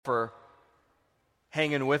For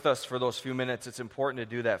hanging with us for those few minutes. It's important to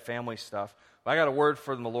do that family stuff. But I got a word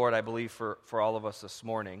from the Lord, I believe, for all of us this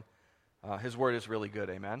morning. His word is really good,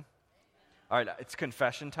 amen? All right, it's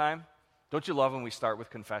confession time. Don't you love when we start with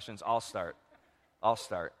confessions? I'll start.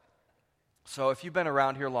 So if you've been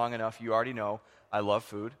around here long enough, you already know I love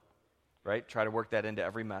food, right? Try to work that into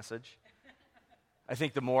every message. I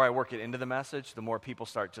think the more I work it into the message, the more people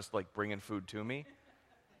start just like bringing food to me.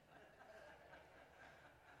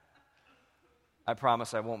 I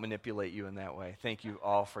promise I won't manipulate you in that way. Thank you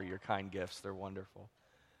all for your kind gifts. They're wonderful.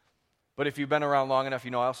 But if you've been around long enough,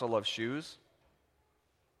 you know I also love shoes.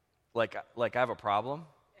 Like I have a problem.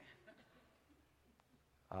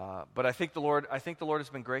 But I think the Lord has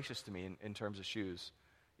been gracious to me in terms of shoes.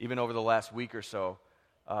 Even over the last week or so,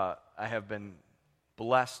 I have been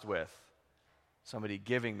blessed with somebody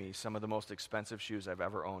giving me some of the most expensive shoes I've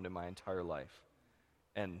ever owned in my entire life.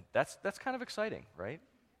 And that's kind of exciting, right?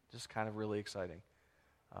 Just kind of really exciting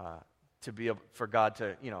to be able for God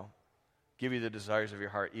to, give you the desires of your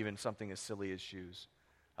heart, even something as silly as shoes.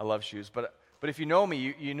 I love shoes, but if you know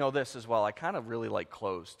me, you know this as well. I kind of really like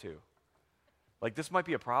clothes too. Like this might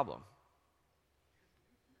be a problem.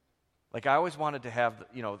 Like I always wanted to have,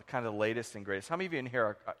 kind of the latest and greatest. How many of you in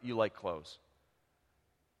here you like clothes?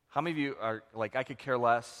 How many of you are like I could care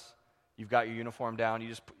less? You've got your uniform down. You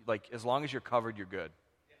just like as long as you're covered, you're good,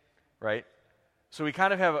 right? So we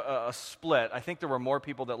kind of have a split. I think there were more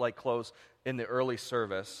people that like clothes in the early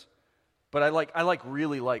service, but I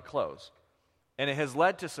really like clothes. And it has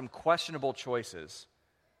led to some questionable choices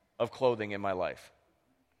of clothing in my life.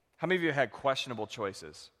 How many of you had questionable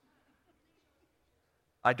choices?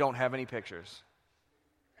 I don't have any pictures.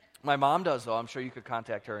 My mom does, though. I'm sure you could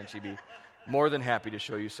contact her and she'd be more than happy to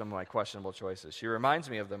show you some of my questionable choices. She reminds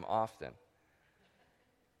me of them often.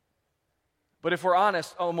 But if we're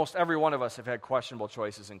honest, almost every one of us have had questionable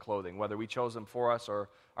choices in clothing, whether we chose them for us or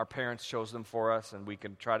our parents chose them for us, and we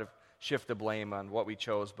can try to shift the blame on what we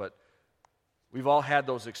chose, but we've all had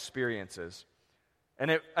those experiences.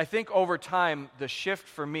 And I think over time, the shift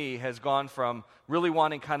for me has gone from really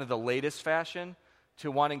wanting kind of the latest fashion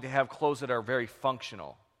to wanting to have clothes that are very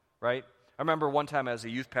functional, right? I remember one time as a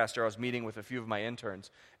youth pastor, I was meeting with a few of my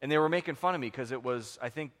interns, and they were making fun of me because it was, I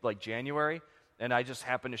think, like January, and I just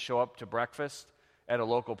happened to show up to breakfast at a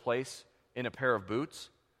local place in a pair of boots.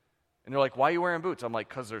 And they're like, why are you wearing boots? I'm like,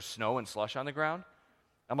 because there's snow and slush on the ground.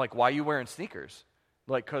 I'm like, why are you wearing sneakers?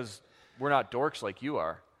 Like, because we're not dorks like you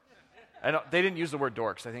are. They didn't use the word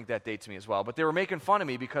dorks. I think that dates me as well. But they were making fun of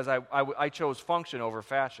me because I chose function over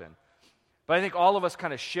fashion. But I think all of us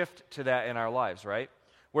kind of shift to that in our lives, right?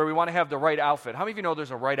 Where we want to have the right outfit. How many of you know there's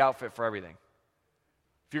a right outfit for everything?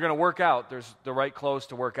 If you're going to work out, there's the right clothes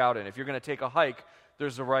to work out in. If you're going to take a hike,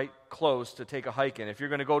 there's the right clothes to take a hike in. If you're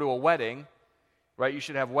going to go to a wedding, right, you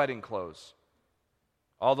should have wedding clothes.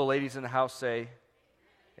 All the ladies in the house say,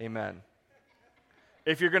 amen.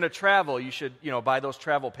 If you're going to travel, you should, buy those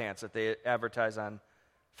travel pants that they advertise on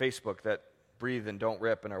Facebook that breathe and don't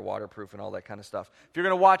rip and are waterproof and all that kind of stuff. If you're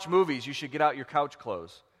going to watch movies, you should get out your couch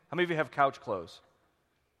clothes. How many of you have couch clothes?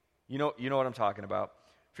 You know what I'm talking about.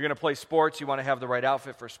 If you're going to play sports, you want to have the right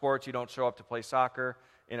outfit for sports. You don't show up to play soccer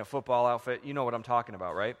in a football outfit. You know what I'm talking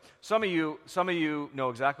about, right? Some of you know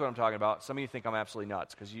exactly what I'm talking about. Some of you think I'm absolutely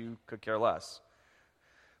nuts because you could care less.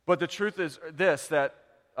 But the truth is this, that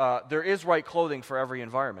there is right clothing for every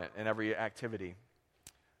environment and every activity.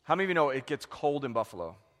 How many of you know it gets cold in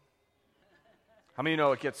Buffalo? How many of you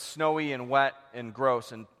know it gets snowy and wet and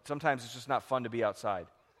gross, and sometimes it's just not fun to be outside?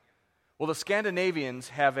 Well, the Scandinavians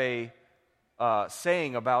have a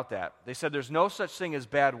saying about that. They said there's no such thing as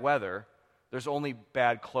bad weather, there's only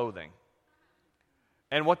bad clothing.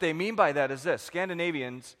 And what they mean by that is this: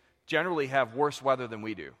 Scandinavians generally have worse weather than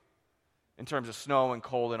we do in terms of snow and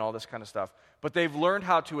cold and all this kind of stuff. But they've learned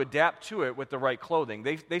how to adapt to it with the right clothing.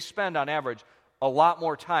 They spend, on average, a lot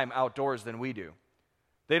more time outdoors than we do.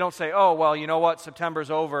 They don't say, oh, well, you know what,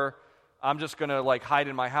 September's over, I'm just going to hide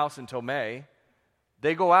in my house until May.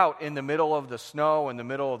 They go out in the middle of the snow, in the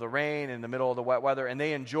middle of the rain, in the middle of the wet weather, and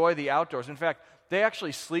they enjoy the outdoors. In fact, they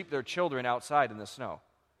actually sleep their children outside in the snow.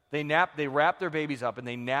 They wrap their babies up, and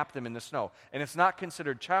they nap them in the snow. And it's not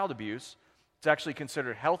considered child abuse. It's actually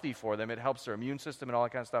considered healthy for them. It helps their immune system and all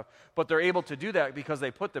that kind of stuff. But they're able to do that because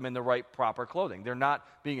they put them in the right, proper clothing. They're not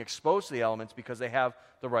being exposed to the elements because they have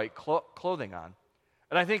the right clothing on.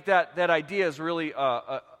 And I think that idea is really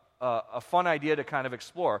a fun idea to kind of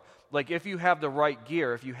explore. Like, if you have the right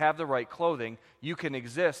gear, if you have the right clothing, you can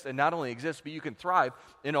exist, and not only exist, but you can thrive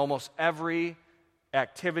in almost every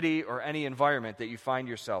activity or any environment that you find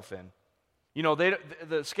yourself in.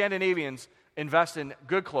 The Scandinavians invest in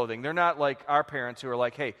good clothing. They're not like our parents who are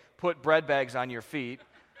like, hey, put bread bags on your feet,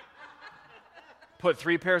 put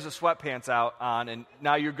 3 pairs of sweatpants on, and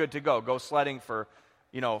now you're good to go. Go sledding for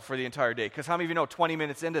the entire day. Because how many of you know 20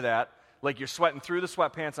 minutes into that, like you're sweating through the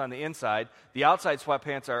sweatpants on the inside, the outside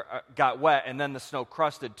sweatpants got wet, and then the snow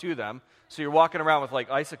crusted to them. So you're walking around with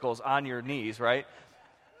like icicles on your knees, right?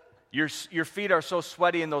 Your feet are so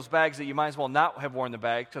sweaty in those bags that you might as well not have worn the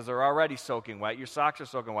bag because they're already soaking wet. Your socks are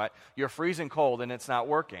soaking wet. You're freezing cold, and it's not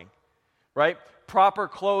working, right? Proper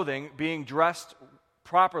clothing, being dressed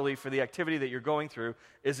properly for the activity that you're going through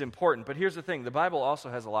is important. But here's the thing. The Bible also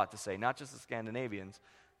has a lot to say, not just the Scandinavians,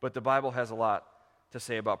 but the Bible has a lot to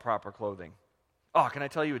say about proper clothing. Oh, can I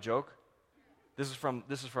tell you a joke? This is from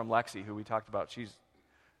Lexi, who we talked about.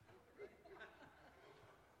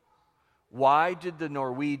 Why did the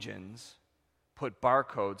Norwegians put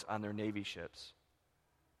barcodes on their Navy ships?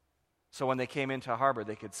 So when they came into harbor,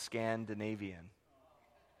 they could Scandinavian.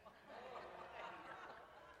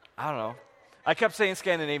 I don't know. I kept saying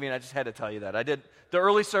Scandinavian. I just had to tell you that. I did. The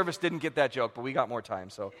early service didn't get that joke, but we got more time.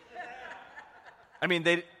 So, I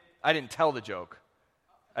didn't tell the joke.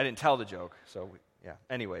 So, yeah.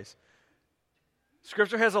 Anyways,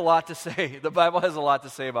 Scripture has a lot to say. The Bible has a lot to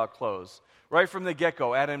say about clothes. Right from the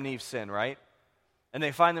get-go, Adam and Eve sin, right? And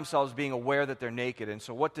they find themselves being aware that they're naked. And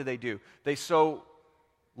so what do? They sew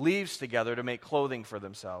leaves together to make clothing for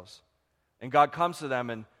themselves. And God comes to them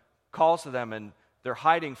and calls to them, and they're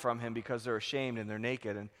hiding from him because they're ashamed and they're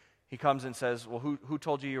naked. And he comes and says, well, who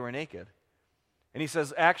told you were naked? And he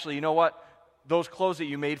says, actually, you know what? Those clothes that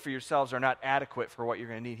you made for yourselves are not adequate for what you're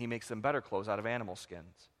going to need. He makes them better clothes out of animal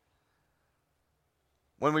skins.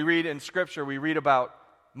 When we read in Scripture, we read about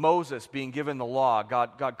Moses being given the law.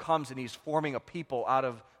 God comes and he's forming a people out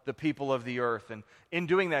of the people of the earth. And in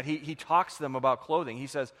doing that, he talks to them about clothing. He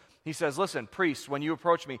says, listen, priests, when you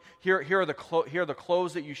approach me, here are the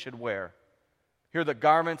clothes that you should wear. Here are the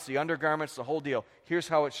garments, the undergarments, the whole deal. Here's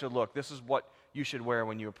how it should look. This is what you should wear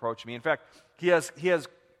when you approach me. In fact, he has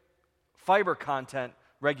fiber content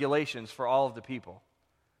regulations for all of the people.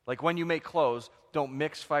 Like when you make clothes, don't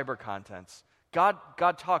mix fiber contents. God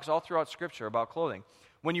talks all throughout Scripture about clothing.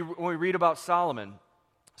 When we read about Solomon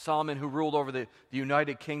who ruled over the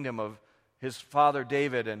united kingdom of his father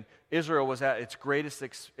David, and Israel was at its greatest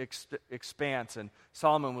expanse, and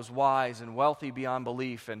Solomon was wise and wealthy beyond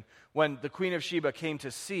belief. And when the Queen of Sheba came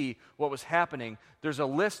to see what was happening, there's a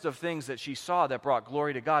list of things that she saw that brought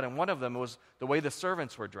glory to God, and one of them was the way the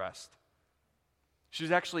servants were dressed. She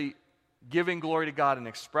was actually giving glory to God and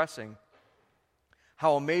expressing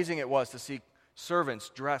how amazing it was to see servants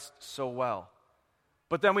dressed so well.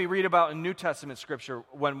 But then we read about in New Testament Scripture,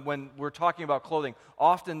 when we're talking about clothing,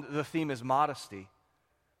 often the theme is modesty.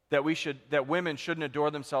 That women shouldn't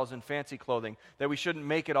adore themselves in fancy clothing, that we shouldn't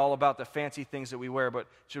make it all about the fancy things that we wear, but it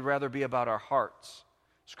should rather be about our hearts.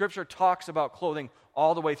 Scripture talks about clothing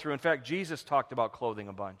all the way through. In fact, Jesus talked about clothing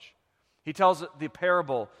a bunch. He tells the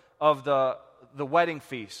parable of the wedding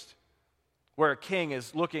feast, where a king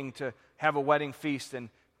is looking to have a wedding feast and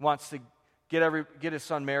wants to get his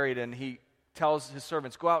son married, and he tells his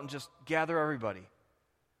servants, go out and just gather everybody.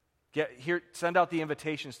 Send out the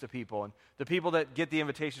invitations to people. And the people that get the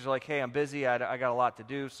invitations are like, hey, I'm busy, I got a lot to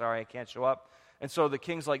do, sorry, I can't show up. And so the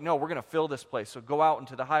king's like, no, we're going to fill this place. So go out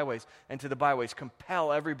into the highways and to the byways.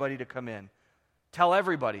 Compel everybody to come in. Tell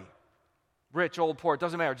everybody, rich, old, poor, it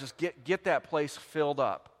doesn't matter. Just get that place filled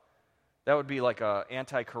up. That would be like a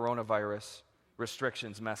anti-coronavirus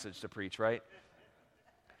restrictions message to preach, right?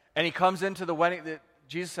 And he comes into the wedding.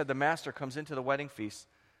 Jesus said the master comes into the wedding feast.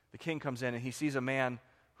 The king comes in and he sees a man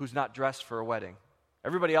who's not dressed for a wedding.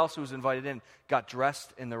 Everybody else who was invited in got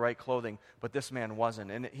dressed in the right clothing, but this man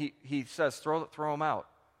wasn't. And he says, throw him out,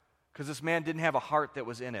 because this man didn't have a heart that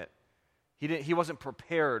was in it. He wasn't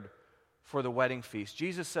prepared for the wedding feast.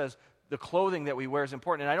 Jesus says the clothing that we wear is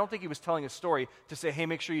important. And I don't think he was telling a story to say, hey,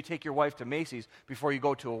 make sure you take your wife to Macy's before you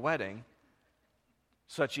go to a wedding,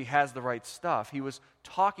 so that she has the right stuff. He was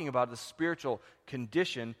talking about the spiritual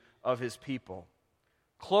condition of his people.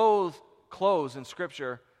 Clothes in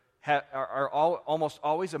Scripture are almost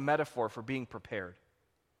always a metaphor for being prepared,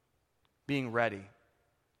 being ready.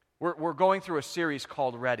 We're going through a series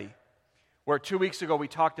called Ready, where 2 weeks ago we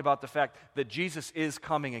talked about the fact that Jesus is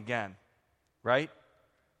coming again, right?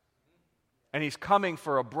 And he's coming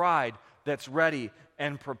for a bride that's ready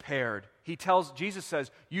and prepared. Jesus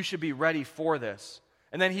says, you should be ready for this.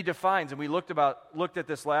 And then he defines, and we looked at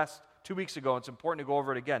this last 2 weeks ago, and it's important to go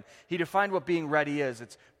over it again. He defined what being ready is.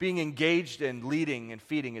 It's being engaged in leading and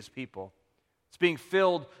feeding his people. It's being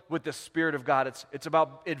filled with the Spirit of God. It's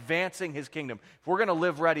about advancing his kingdom. If we're going to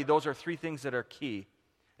live ready, those are 3 things that are key.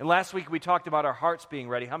 And last week we talked about our hearts being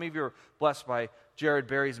ready. How many of you were blessed by Jared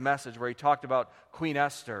Berry's message where he talked about Queen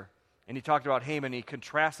Esther and he talked about Haman? He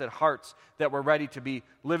contrasted hearts that were ready to be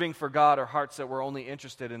living for God or hearts that were only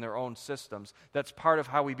interested in their own systems. That's part of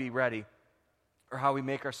how we be ready or how we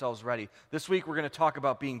make ourselves ready. This week we're going to talk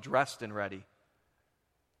about being dressed and ready.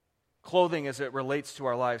 Clothing as it relates to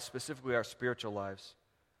our lives, specifically our spiritual lives.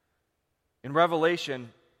 In Revelation,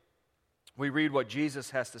 we read what Jesus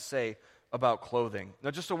has to say about clothing. Now,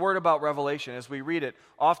 just a word about Revelation. As we read it,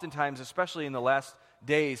 oftentimes, especially in the last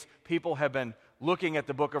days, people have been looking at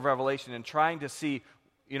the book of Revelation and trying to see,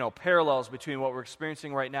 parallels between what we're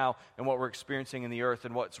experiencing right now and what we're experiencing in the earth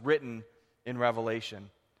and what's written in Revelation.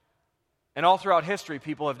 And all throughout history,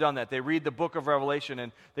 people have done that. They read the book of Revelation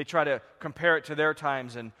and they try to compare it to their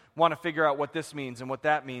times and want to figure out what this means and what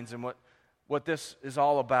that means and what this is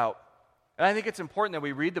all about. And I think it's important that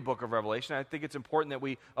we read the book of Revelation. I think it's important that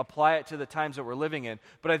we apply it to the times that we're living in.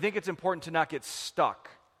 But I think it's important to not get stuck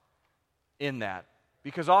in that.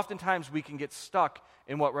 Because oftentimes we can get stuck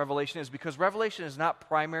in what Revelation is. Because Revelation is not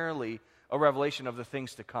primarily a revelation of the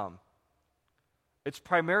things to come. It's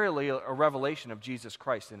primarily a revelation of Jesus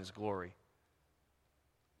Christ and His glory.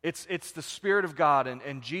 It's the Spirit of God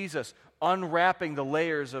and Jesus unwrapping the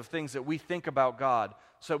layers of things that we think about God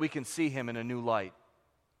so that we can see Him in a new light.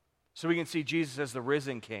 So we can see Jesus as the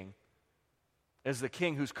risen King, as the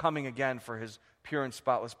King who's coming again for His pure and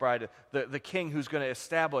spotless bride, the King who's going to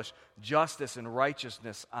establish justice and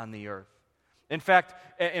righteousness on the earth. In fact,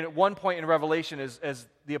 at one point in Revelation, as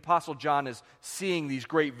the Apostle John is seeing these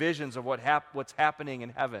great visions of what's happening in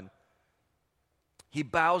heaven, he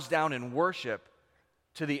bows down in worship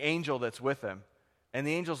to the angel that's with him. And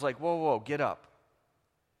the angel's like, whoa, get up.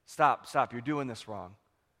 Stop, you're doing this wrong.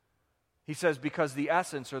 He says, because the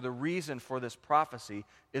essence or the reason for this prophecy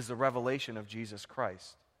is the revelation of Jesus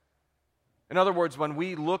Christ. In other words, when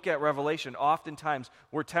we look at Revelation, oftentimes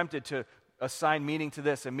we're tempted to assign meaning to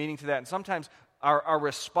this and meaning to that. And sometimes our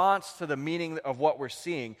response to the meaning of what we're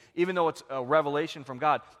seeing, even though it's a revelation from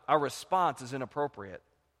God, our response is inappropriate.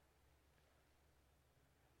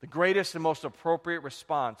 The greatest and most appropriate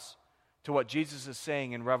response to what Jesus is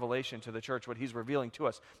saying in Revelation to the church, what He's revealing to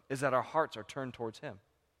us, is that our hearts are turned towards Him.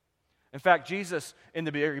 In fact, Jesus, in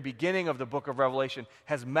the very beginning of the book of Revelation,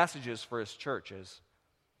 has messages for His churches.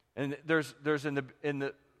 And there's in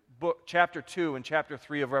the book, chapter 2 and chapter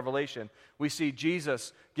 3 of Revelation, we see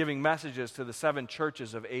Jesus giving messages to the 7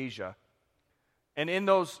 churches of Asia. And in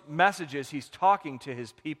those messages, He's talking to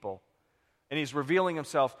His people. And He's revealing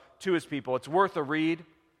Himself to His people. It's worth a read.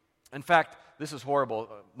 In fact, this is horrible,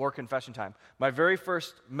 more confession time. My very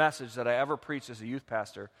first message that I ever preached as a youth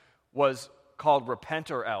pastor was called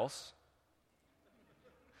Repent or Else.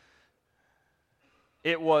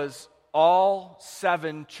 It was all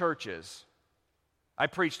 7 churches. I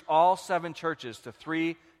preached all 7 churches to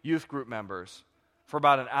 3 youth group members for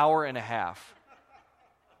about an hour and a half.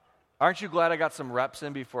 Aren't you glad I got some reps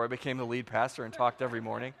in before I became the lead pastor and talked every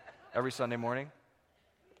morning, every Sunday morning?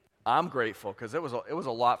 I'm grateful because it was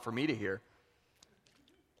a lot for me to hear.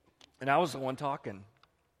 And I was the one talking.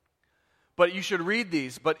 But you should read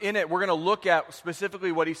these. But in it, we're going to look at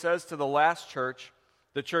specifically what He says to the last church,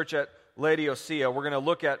 the church at Laodicea. We're going to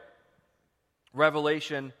look at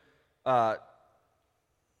Revelation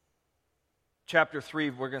chapter 3.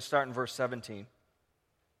 We're going to start in verse 17.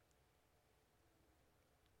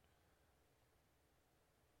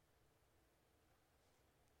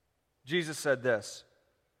 Jesus said this,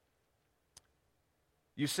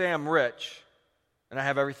 "You say I'm rich and I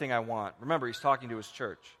have everything I want." Remember, He's talking to His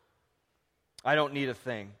church. "I don't need a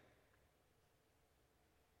thing."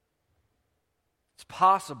 It's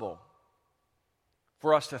possible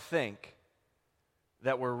for us to think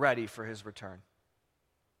that we're ready for His return.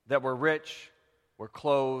 That we're rich, we're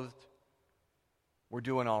clothed, we're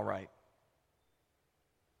doing all right.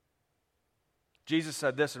 Jesus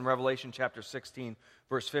said this in Revelation chapter 16,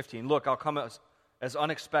 verse 15. "Look, I'll come as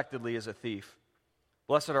unexpectedly as a thief.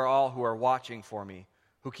 Blessed are all who are watching for me,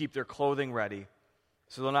 who keep their clothing ready,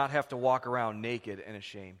 so they'll not have to walk around naked and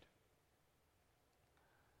ashamed."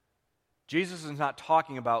 Jesus is not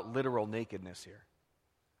talking about literal nakedness here.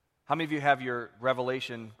 How many of you have your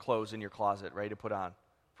Revelation clothes in your closet ready to put on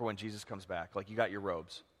for when Jesus comes back? Like you got your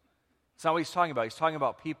robes. It's not what He's talking about. He's talking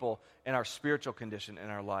about people in our spiritual condition in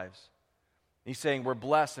our lives. He's saying we're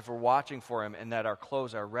blessed if we're watching for Him and that our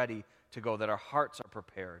clothes are ready to go, that our hearts are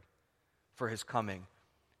prepared for His coming.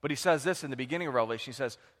 But He says this in the beginning of Revelation. He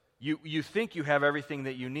says, you think you have everything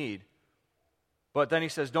that you need. But then He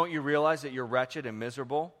says, don't you realize that you're wretched and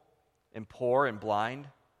miserable and poor and blind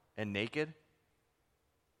and naked?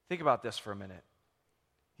 Think about this for a minute.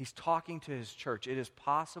 He's talking to his church. It is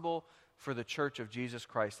possible for the church of Jesus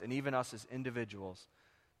Christ, and even us as individuals,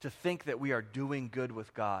 to think that we are doing good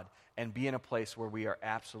with God and be in a place where we are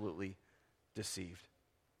absolutely deceived.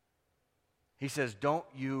 He says, don't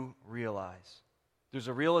you realize? There's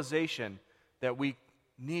a realization that we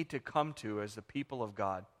need to come to as the people of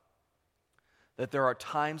God, that there are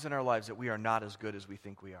times in our lives that we are not as good as we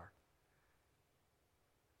think we are,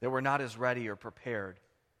 that we're not as ready or prepared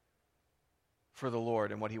for the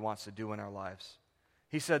Lord and what he wants to do in our lives.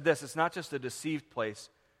 He said this, it's not just a deceived place,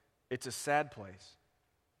 it's a sad place.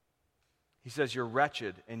 He says you're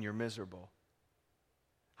wretched and you're miserable.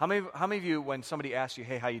 How many of you, when somebody asks you,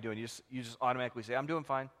 hey, how you doing, you just automatically say, I'm doing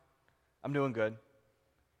fine, I'm doing good.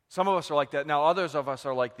 Some of us are like that. Now others of us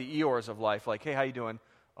are like the Eeyores of life, like, hey, how you doing?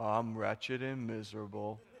 I'm wretched and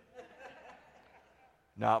miserable.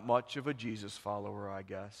 Not much of a Jesus follower, I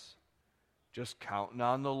guess. Just counting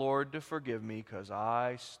on the Lord to forgive me because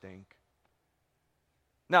I stink.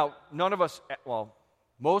 Now, none of us, well,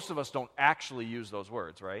 most of us don't actually use those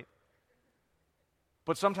words, right?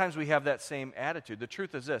 But sometimes we have that same attitude. The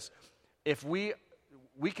truth is this, if we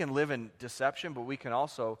can live in deception, but we can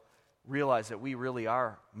also realize that we really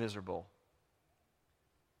are miserable.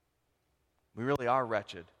 We really are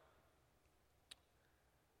wretched.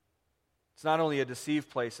 It's not only a deceived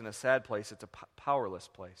place and a sad place, it's a powerless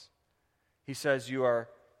place. He says you are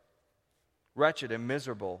wretched and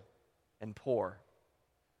miserable and poor.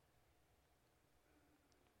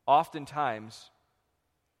 Oftentimes,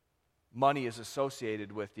 money is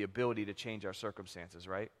associated with the ability to change our circumstances,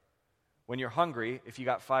 right? When you're hungry, if you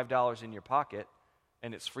got $5 in your pocket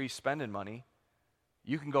and it's free spending money,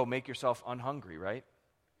 you can go make yourself unhungry, right?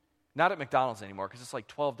 Not at McDonald's anymore because it's like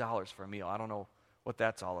 $12 for a meal. I don't know what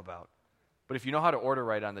that's all about. But if you know how to order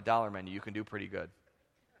right on the dollar menu, you can do pretty good.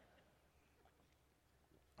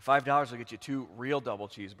 $5 will get you 2 real double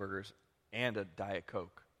cheeseburgers and a Diet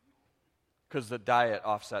Coke because the diet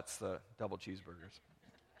offsets the double cheeseburgers.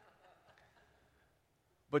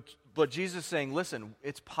 But Jesus is saying, listen,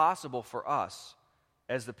 it's possible for us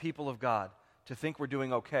as the people of God to think we're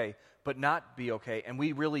doing okay, but not be okay, and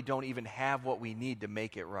we really don't even have what we need to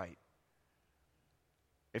make it right.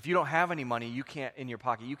 If you don't have any money in your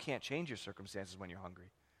pocket, you can't change your circumstances when you're hungry.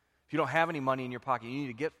 If you don't have any money in your pocket, you need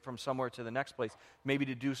to get from somewhere to the next place, maybe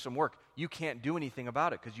to do some work. You can't do anything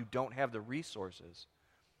about it because you don't have the resources.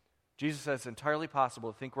 Jesus says it's entirely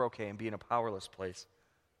possible to think we're okay and be in a powerless place.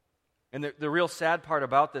 And the real sad part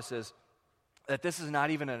about this is that this is not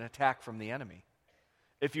even an attack from the enemy.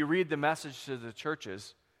 If you read the message to the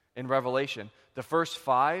churches in Revelation, the first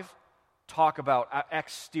 5 talk about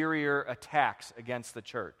exterior attacks against the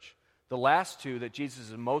church. The last 2 that Jesus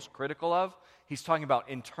is most critical of, he's talking about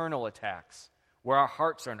internal attacks, where our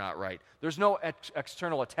hearts are not right. There's no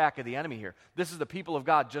external attack of the enemy here. This is the people of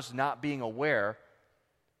God just not being aware,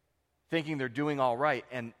 thinking they're doing all right,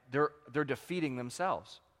 and they're defeating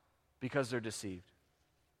themselves because they're deceived.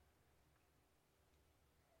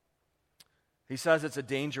 He says it's a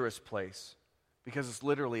dangerous place because it's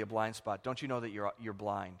literally a blind spot. Don't you know that you're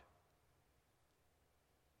blind?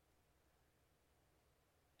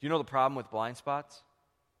 Do you know the problem with blind spots?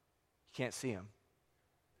 You can't see them.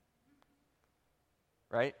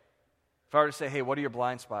 Right? If I were to say, hey, what are your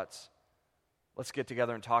blind spots? Let's get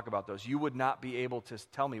together and talk about those. You would not be able to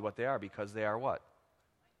tell me what they are because they are what?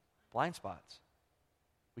 Blind spots.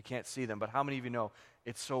 We can't see them. But how many of you know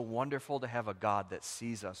it's so wonderful to have a God that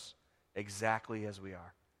sees us exactly as we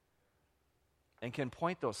are and can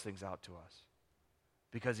point those things out to us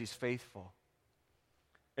because he's faithful.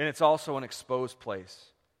 And it's also an exposed place.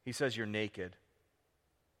 He says you're naked.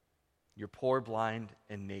 You're poor, blind,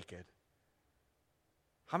 and naked.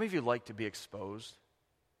 How many of you like to be exposed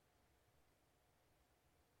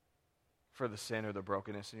for the sin or the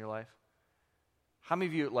brokenness in your life? How many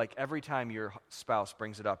of you, like every time your spouse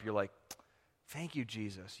brings it up, you're like, thank you,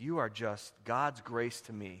 Jesus. You are just God's grace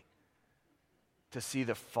to me to see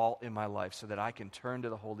the fault in my life so that I can turn to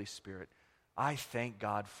the Holy Spirit. I thank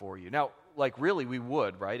God for you. Now, like really we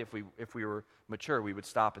would, right? If we were mature, we would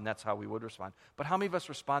stop and that's how we would respond. But how many of us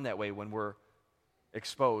respond that way when we're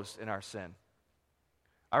exposed in our sin?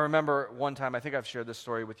 I remember one time, I think I've shared this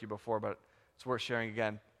story with you before, but it's worth sharing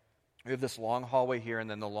again. We have this long hallway here and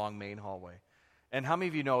then the long main hallway. And how many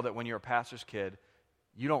of you know that when you're a pastor's kid,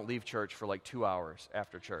 you don't leave church for like 2 hours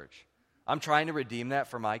after church? I'm trying to redeem that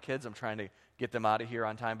for my kids. I'm trying to get them out of here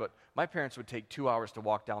on time. But my parents would take 2 hours to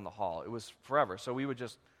walk down the hall. It was forever. So we would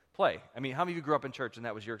just play. I mean, how many of you grew up in church and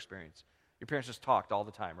that was your experience? Your parents just talked all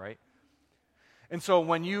the time, right? And so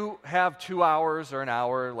when you have 2 hours or an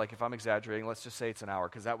hour, like if I'm exaggerating, let's just say it's an hour,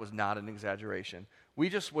 because that was not an exaggeration, we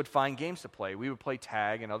just would find games to play. We would play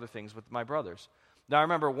tag and other things with my brothers. Now, I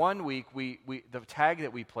remember one week, the tag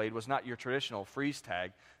that we played was not your traditional freeze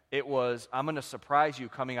tag. It was, I'm going to surprise you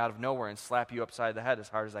coming out of nowhere and slap you upside the head as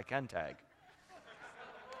hard as I can tag.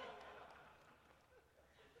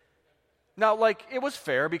 Now, like, it was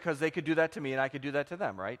fair because they could do that to me and I could do that to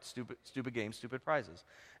them, right? Stupid games, stupid prizes.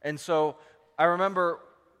 And so I remember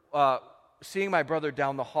seeing my brother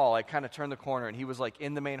down the hall. I kind of turned the corner and he was like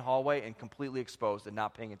in the main hallway and completely exposed and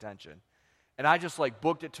not paying attention. And I just like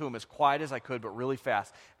booked it to him as quiet as I could, but really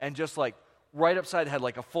fast. And just like right upside the head,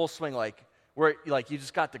 like a full swing, like where like you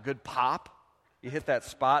just got the good pop. You hit that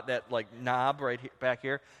spot, that like knob right here, back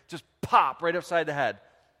here. Just pop right upside the head.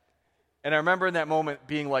 And I remember in that moment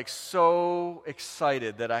being like so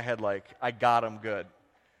excited that I got him good.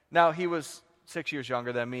 Now, he was 6 years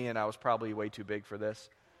younger than me, and I was probably way too big for this.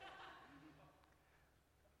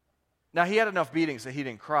 Now, he had enough beatings that he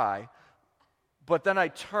didn't cry, but then I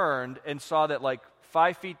turned and saw that like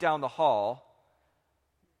 5 feet down the hall,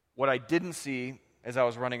 what I didn't see as I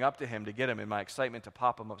was running up to him to get him in my excitement to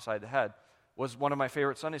pop him upside the head was one of my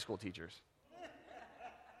favorite Sunday school teachers.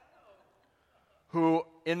 Who,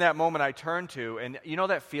 in that moment, I turned to, and you know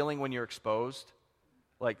that feeling when you're exposed?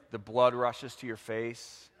 Like the blood rushes to your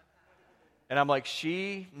face. And I'm like,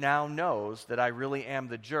 she now knows that I really am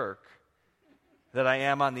the jerk, that I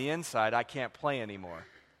am on the inside. I can't play anymore.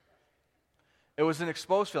 It was an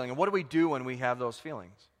exposed feeling. And what do we do when we have those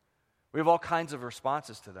feelings? We have all kinds of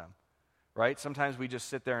responses to them, right? Sometimes we just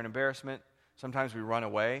sit there in embarrassment. Sometimes we run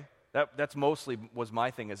away. That's mostly was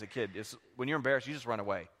my thing as a kid. Is when you're embarrassed, you just run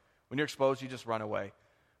away. When you're exposed, you just run away.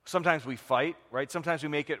 Sometimes we fight, right? Sometimes we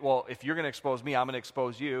make it, well, if you're going to expose me, I'm going to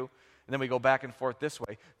expose you. And then we go back and forth this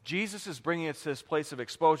way. Jesus is bringing us to this place of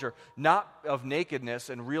exposure, not of nakedness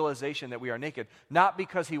and realization that we are naked, not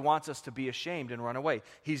because he wants us to be ashamed and run away.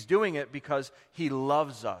 He's doing it because he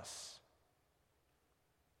loves us.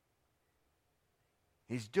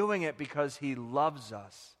 He's doing it because he loves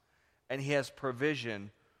us, and he has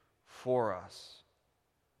provision for us.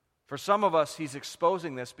 For some of us, he's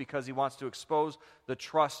exposing this because he wants to expose the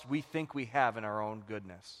trust we think we have in our own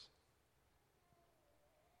goodness.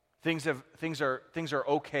 Things are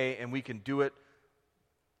okay and we can do it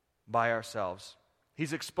by ourselves.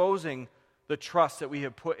 He's exposing the trust that we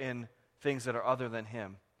have put in things that are other than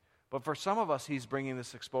him. But for some of us, he's bringing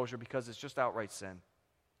this exposure because it's just outright sin.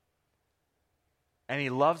 And he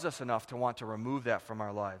loves us enough to want to remove that from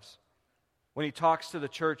our lives. When he talks to the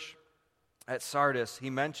church at Sardis, he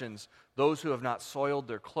mentions those who have not soiled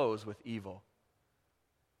their clothes with evil.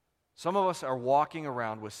 Some of us are walking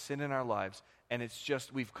around with sin in our lives, and it's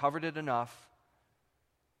just, we've covered it enough.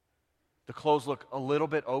 The clothes look a little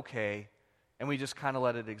bit okay, and we just kind of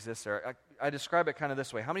let it exist there. I describe it kind of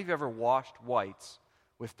this way. How many of you ever washed whites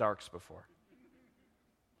with darks before?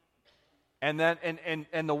 And then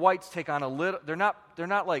and the whites take on a little, they're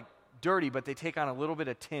not like dirty, but they take on a little bit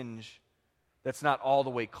of tinge that's not all the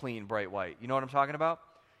way clean, bright white. You know what I'm talking about?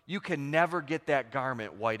 You can never get that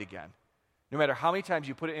garment white again. No matter how many times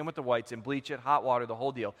you put it in with the whites and bleach it, hot water, the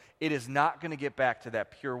whole deal, it is not going to get back to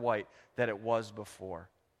that pure white that it was before.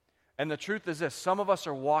 And the truth is this, some of us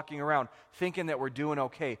are walking around thinking that we're doing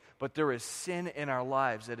okay, but there is sin in our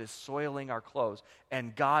lives that is soiling our clothes,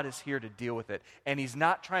 and God is here to deal with it. And he's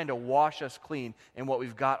not trying to wash us clean in what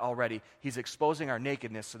we've got already. He's exposing our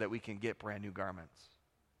nakedness so that we can get brand new garments.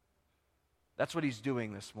 That's what he's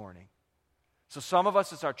doing this morning. So some of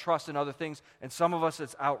us, it's our trust in other things, and some of us,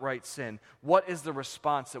 it's outright sin. What is the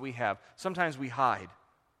response that we have? Sometimes we hide.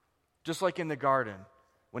 Just like in the garden.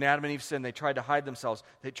 When Adam and Eve sinned, they tried to hide themselves.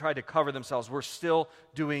 They tried to cover themselves. We're still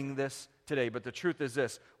doing this today. But the truth is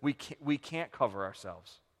this, we can't cover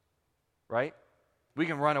ourselves. Right? We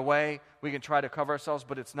can run away. We can try to cover ourselves,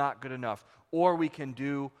 but it's not good enough. Or we can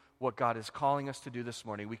do what God is calling us to do this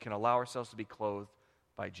morning. We can allow ourselves to be clothed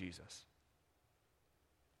by Jesus.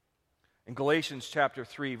 In Galatians chapter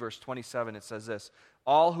 3, verse 27, it says this,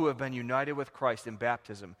 all who have been united with Christ in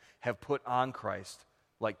baptism have put on Christ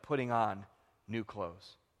like putting on new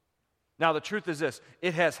clothes. Now, the truth is this,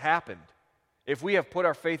 it has happened. If we have put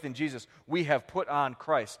our faith in Jesus, we have put on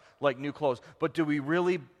Christ like new clothes. But do we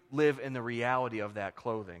really live in the reality of that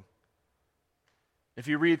clothing? If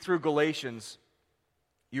you read through Galatians,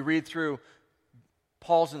 you read through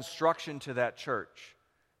Paul's instruction to that church.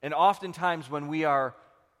 And oftentimes when we are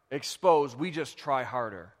exposed, we just try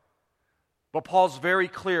harder. But Paul's very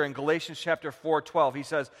clear in Galatians chapter 4:12. He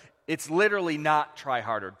says, it's literally not try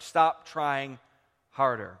harder. Stop trying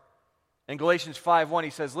harder. In Galatians 5:1, he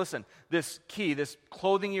says, listen, this key, this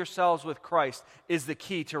clothing yourselves with Christ is the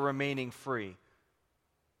key to remaining free.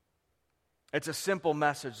 It's a simple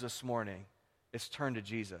message this morning. It's turn to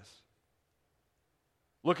Jesus.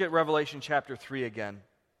 Look at Revelation chapter 3 again.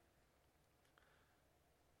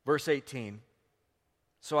 Verse 18.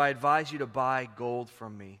 So I advise you to buy gold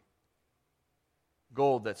from me,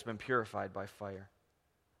 gold that's been purified by fire.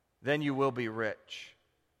 Then you will be rich.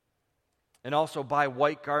 And also buy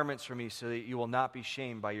white garments from me so that you will not be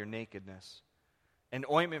shamed by your nakedness, and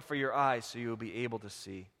ointment for your eyes so you will be able to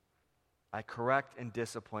see. I correct and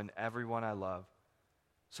discipline everyone I love.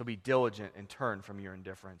 So be diligent and turn from your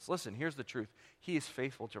indifference. Listen, here's the truth. He is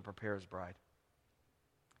faithful to prepare his bride.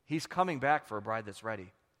 He's coming back for a bride that's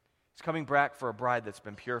ready. He's coming back for a bride that's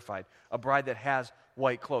been purified, a bride that has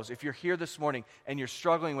white clothes. If you're here this morning and you're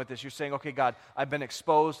struggling with this, you're saying, okay, God, I've been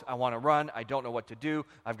exposed. I want to run. I don't know what to do.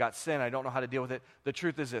 I've got sin. I don't know how to deal with it. The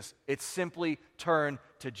truth is this. It's simply turn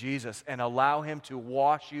to Jesus and allow him to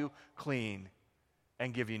wash you clean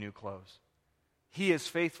and give you new clothes. He is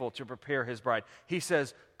faithful to prepare his bride. He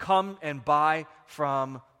says, come and buy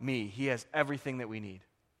from me. He has everything that we need.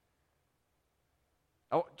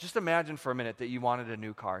 Oh, just imagine for a minute that you wanted a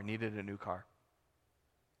new car, needed a new car.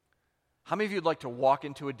 How many of you would like to walk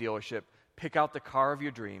into a dealership, pick out the car of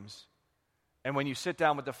your dreams, and when you sit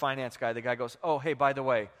down with the finance guy, the guy goes, oh, hey, by the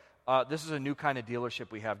way, this is a new kind of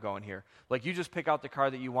dealership we have going here. Like, you just pick out the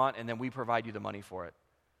car that you want, and then we provide you the money for it,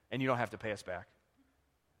 and you don't have to pay us back.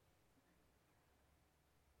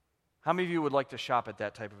 How many of you would like to shop at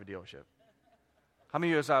that type of a dealership? How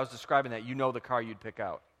many of you, as I was describing that, you know the car you'd pick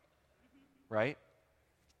out? Right?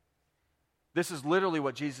 This is literally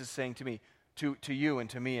what Jesus is saying to me, to you and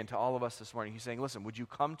to me and to all of us this morning. He's saying, listen, would you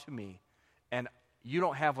come to me? And you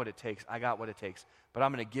don't have what it takes. I got what it takes. But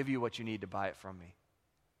I'm going to give you what you need to buy it from me.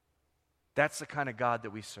 That's the kind of God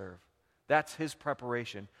that we serve. That's his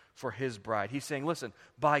preparation for his bride. He's saying, listen,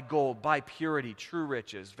 buy gold, buy purity, true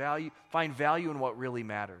riches, value, find value in what really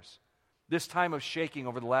matters. This time of shaking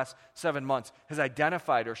over the last 7 months has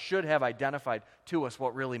identified, or should have identified to us,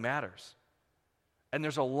 what really matters. And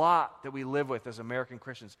there's a lot that we live with as American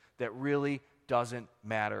Christians that really doesn't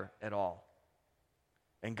matter at all.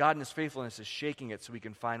 And God in his faithfulness is shaking it so we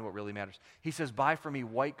can find what really matters. He says, buy for me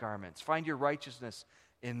white garments. Find your righteousness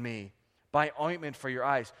in me. Buy ointment for your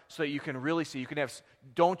eyes so that you can really see. You can have,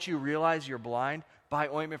 don't you realize you're blind? Buy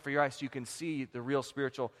ointment for your eyes so you can see the real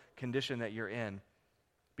spiritual condition that you're in.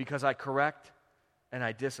 Because I correct and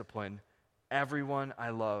I discipline everyone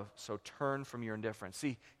I love, so turn from your indifference.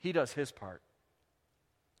 See, he does his part,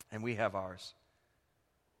 and we have ours.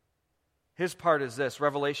 His part is this.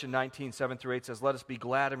 Revelation 19:7-8 says, let us be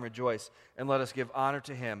glad and rejoice, and let us give honor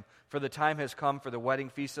to him. For the time has come for the wedding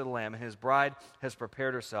feast of the Lamb, and his bride has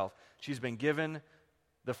prepared herself. She's been given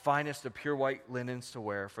the finest of pure white linens to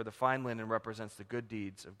wear, for the fine linen represents the good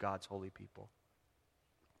deeds of God's holy people.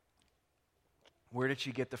 Where did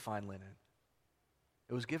she get the fine linen?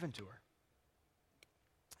 It was given to her.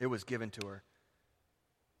 It was given to her.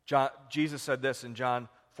 Jesus said this in John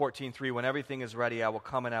 14:3, when everything is ready, I will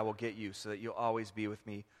come and I will get you so that you'll always be with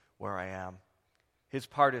me where I am. His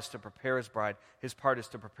part is to prepare his bride. His part is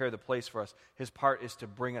to prepare the place for us. His part is to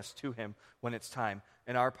bring us to him when it's time.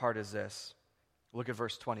 And our part is this. Look at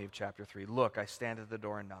verse 20 of chapter 3. Look, I stand at the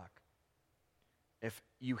door and knock. If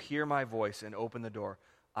you hear my voice and open the door,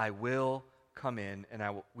 I will come in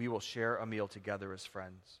and we will share a meal together as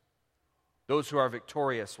friends. Those who are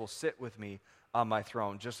victorious will sit with me on my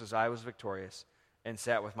throne, just as I was victorious and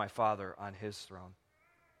sat with my Father on his throne.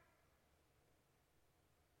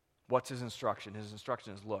 What's his instruction? His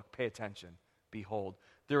instruction is, look, pay attention, behold.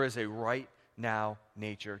 There is a right now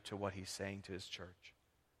nature to what he's saying to his church.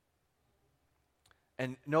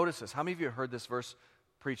 And notice this. How many of you have heard this verse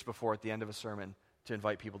preached before at the end of a sermon to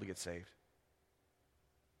invite people to get saved?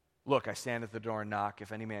 Look, I stand at the door and knock.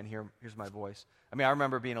 If any man hears my voice. I mean, I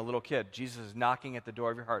remember being a little kid. Jesus is knocking at the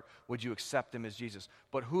door of your heart. Would you accept him as Jesus?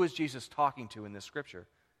 But who is Jesus talking to in this scripture?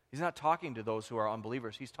 He's not talking to those who are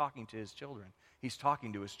unbelievers. He's talking to his children. He's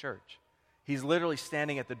talking to his church. He's literally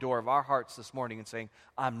standing at the door of our hearts this morning and saying,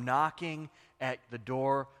 I'm knocking at the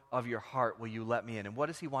door of your heart. Will you let me in? And what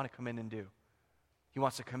does he want to come in and do? He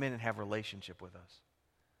wants to come in and have a relationship with us.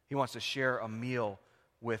 He wants to share a meal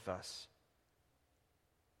with us.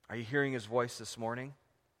 Are you hearing his voice this morning?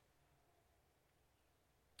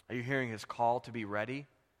 Are you hearing his call to be ready,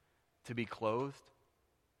 to be clothed?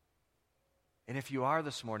 And if you are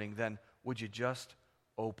this morning, then would you just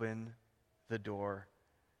open the door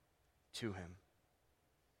to him?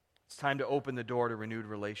 It's time to open the door to renewed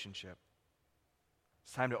relationship.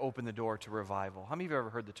 It's time to open the door to revival. How many of you have ever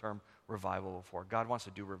heard the term revival before? God wants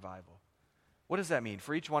to do revival. What does that mean?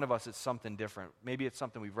 For each one of us, it's something different. Maybe it's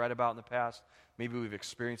something we've read about in the past. Maybe we've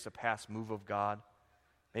experienced a past move of God.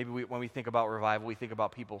 Maybe when we think about revival, we think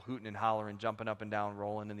about people hooting and hollering, jumping up and down,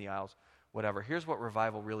 rolling in the aisles, whatever. Here's what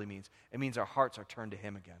revival really means. It means our hearts are turned to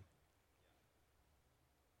Him again.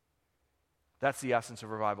 That's the essence of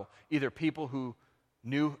revival. Either people who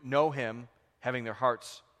know Him, having their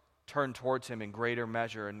hearts turned towards Him in greater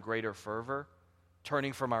measure and greater fervor,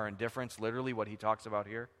 turning from our indifference, literally what he talks about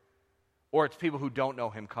here, or it's people who don't know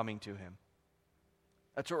Him coming to Him.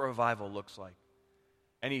 That's what revival looks like.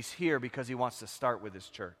 And He's here because He wants to start with His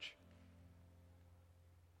church.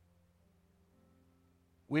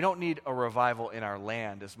 We don't need a revival in our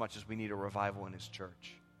land as much as we need a revival in His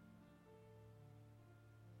church.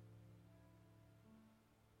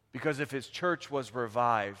 Because if His church was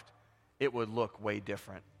revived, it would look way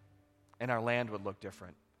different. And our land would look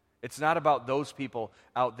different. It's not about those people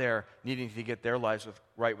out there needing to get their lives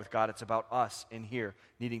right with God. It's about us in here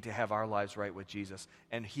needing to have our lives right with Jesus.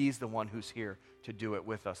 And He's the one who's here to do it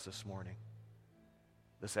with us this morning,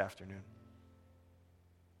 this afternoon.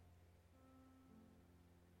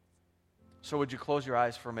 So would you close your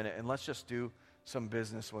eyes for a minute and let's just do some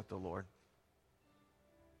business with the Lord.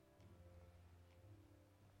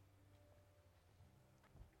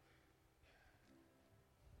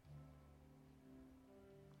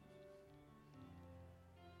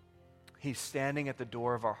 He's standing at the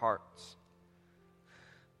door of our hearts.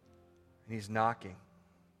 And He's knocking.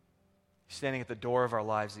 He's standing at the door of our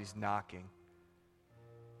lives. He's knocking.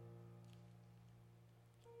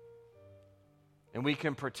 And we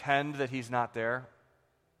can pretend that He's not there.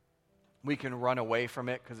 We can run away from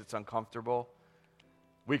it because it's uncomfortable.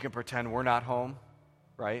 We can pretend we're not home,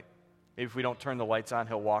 right? If we don't turn the lights on,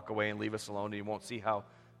 He'll walk away and leave us alone, and you won't see how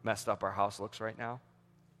messed up our house looks right now.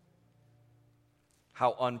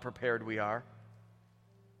 How unprepared we are.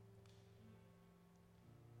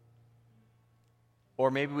 Or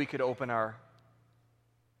maybe we could open our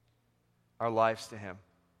lives to Him.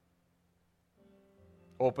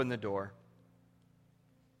 Open the door.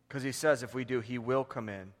 Because He says if we do, He will come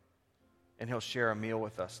in and He'll share a meal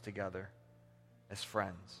with us together as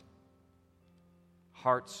friends.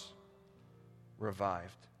 Hearts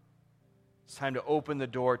revived. It's time to open the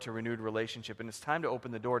door to renewed relationship, and it's time to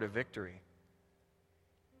open the door to victory.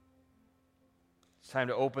 It's time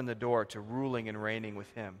to open the door to ruling and reigning with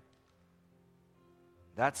Him.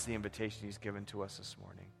 That's the invitation He's given to us this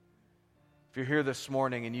morning. If you're here this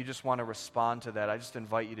morning and you just want to respond to that, I just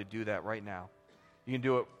invite you to do that right now. You can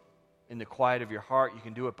do it in the quiet of your heart. You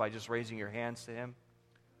can do it by just raising your hands to Him.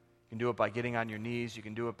 You can do it by getting on your knees. You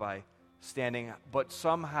can do it by standing. But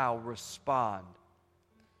somehow respond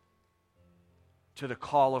to the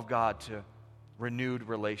call of God to renewed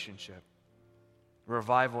relationship.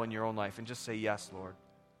 Revival in your own life, and just say, yes, Lord.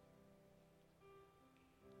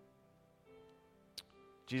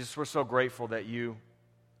 Jesus, we're so grateful that You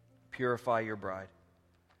purify Your bride,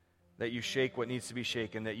 that You shake what needs to be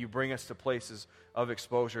shaken, that You bring us to places of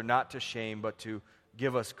exposure, not to shame, but to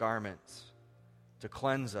give us garments, to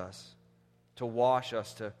cleanse us, to wash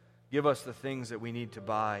us, to give us the things that we need to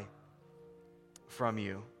buy from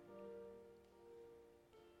You.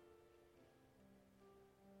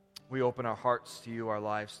 We open our hearts to You, our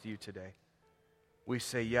lives to You today. We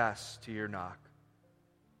say yes to Your knock.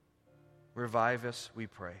 Revive us, we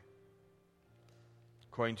pray,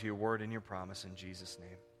 according to Your word and Your promise, in Jesus'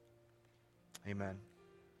 name. Amen.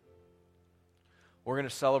 We're going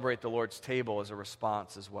to celebrate the Lord's table as a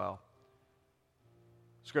response as well.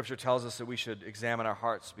 Scripture tells us that we should examine our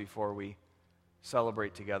hearts before we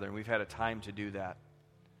celebrate together, and we've had a time to do that.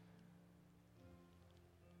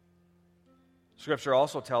 Scripture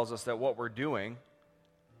also tells us that what we're doing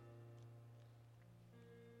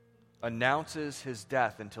announces His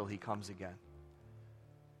death until He comes again.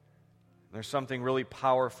 There's something really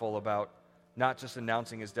powerful about not just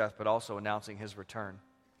announcing His death, but also announcing His return.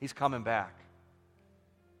 He's coming back.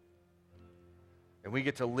 And we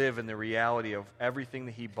get to live in the reality of everything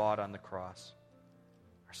that He bought on the cross.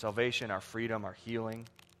 Our salvation, our freedom, our healing,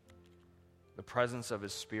 the presence of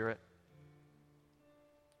His Spirit.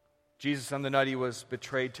 Jesus, on the night He was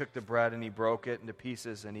betrayed, took the bread and He broke it into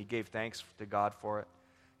pieces and He gave thanks to God for it.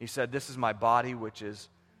 He said, "This is my body which is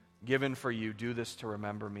given for you. Do this to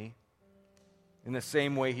remember me." In the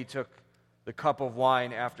same way, He took the cup of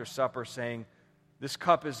wine after supper, saying, "This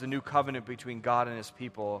cup is the new covenant between God and His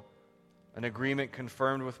people, an agreement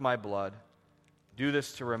confirmed with my blood. Do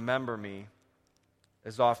this to remember me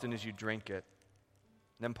as often as you drink it."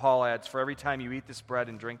 And then Paul adds, "For every time you eat this bread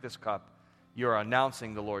and drink this cup, you are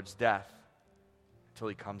announcing the Lord's death until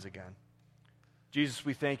He comes again." Jesus,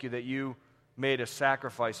 we thank You that You made a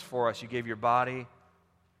sacrifice for us. You gave your body,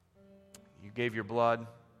 you gave your blood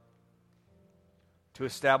to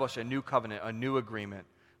establish a new covenant, a new agreement,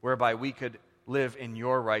 whereby we could live in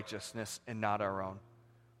your righteousness and not our own,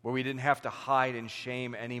 where we didn't have to hide in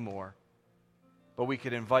shame anymore, but we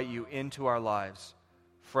could invite you into our lives,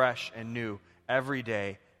 fresh and new, every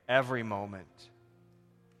day, every moment.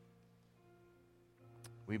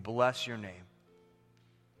 We bless your name,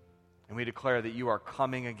 and we declare that you are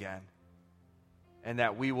coming again, and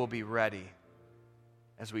that we will be ready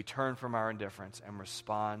as we turn from our indifference and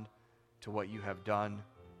respond to what you have done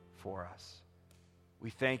for us.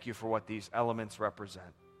 We thank you for what these elements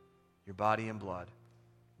represent, your body and blood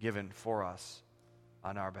given for us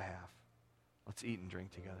on our behalf. Let's eat and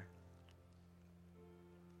drink together.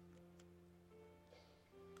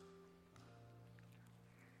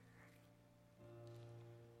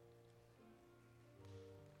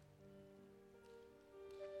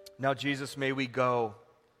 Now, Jesus, may we go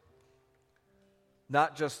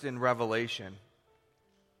not just in revelation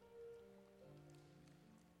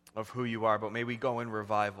of who you are, but may we go in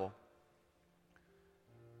revival,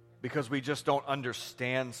 because we just don't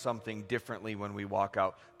understand something differently when we walk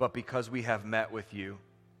out, but because we have met with you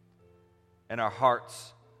and our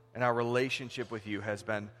hearts and our relationship with you has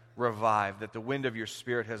been revived, that the wind of your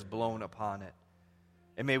Spirit has blown upon it.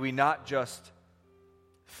 And may we not just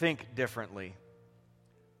think differently,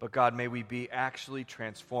 but God, may we be actually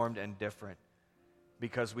transformed and different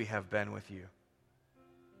because we have been with you.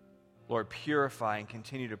 Lord, purify and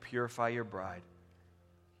continue to purify your bride,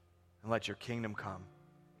 and let your kingdom come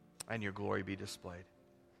and your glory be displayed.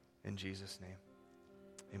 In Jesus' name,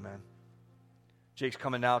 amen. Jake's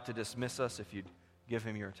coming now to dismiss us, if you'd give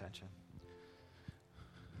him your attention.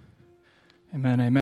 Amen, amen.